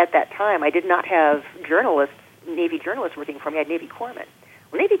is at that time I did not have Navy journalists working for me. I had Navy corpsmen.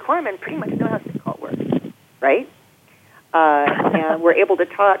 Well, Navy corpsmen pretty much know how sick call works, right? And we're able to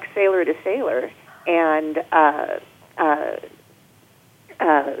talk sailor to sailor, and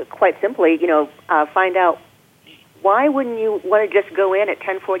quite simply, find out why wouldn't you want to just go in at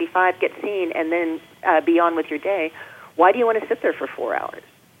 10:45, get seen, and then be on with your day? Why do you want to sit there for 4 hours?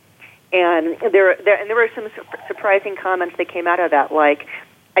 And there were some surprising comments that came out of that, like,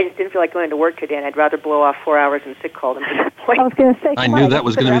 I just didn't feel like going to work today, and I'd rather blow off 4 hours in sick call than be point. I was going to say, I knew that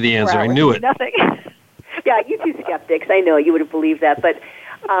was going to be the answer. I knew it. Nothing. Yeah, you two skeptics. I know you would have believed that, but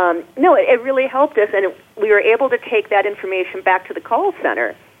no, it really helped us, and we were able to take that information back to the call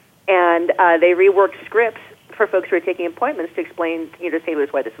center, and they reworked scripts for folks who were taking appointments to explain to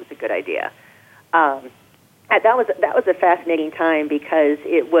sailors why this was a good idea. That was a fascinating time because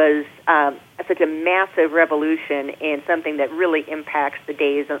it was such a massive revolution in something that really impacts the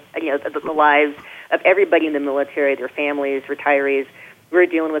days of the lives of everybody in the military, their families, retirees. We're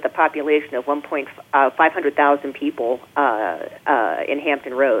dealing with a population of 500,000 people in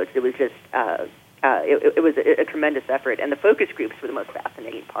Hampton Roads. It was just it was a tremendous effort, and the focus groups were the most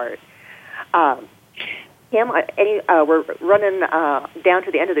fascinating part. Kim, we're running down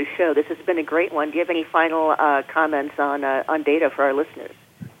to the end of the show. This has been a great one. Do you have any final comments on data for our listeners?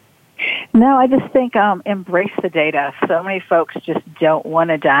 No, I just think embrace the data. So many folks just don't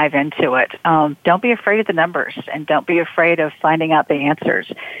want to dive into it. Don't be afraid of the numbers, and don't be afraid of finding out the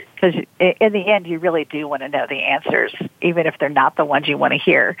answers, because in the end, you really do want to know the answers, even if they're not the ones you want to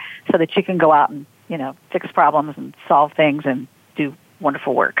hear, so that you can go out and fix problems and solve things and do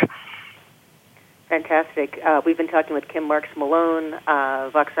wonderful work. Fantastic. We've been talking with Kim Marks Malone,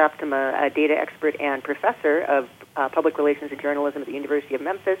 Vox Optima data expert and professor of public relations and journalism at the University of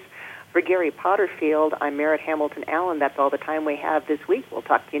Memphis. For Gary Potterfield, I'm Merritt Hamilton Allen. That's all the time we have this week. We'll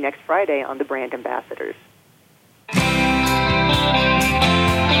talk to you next Friday on The Brand Ambassadors.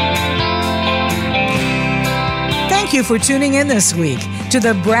 Thank you for tuning in this week to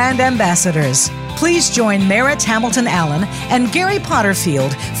The Brand Ambassadors. Please join Merritt Hamilton Allen and Gary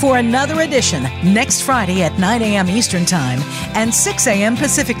Potterfield for another edition next Friday at 9 a.m. Eastern Time and 6 a.m.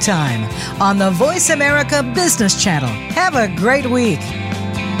 Pacific Time on the Voice America Business Channel. Have a great week.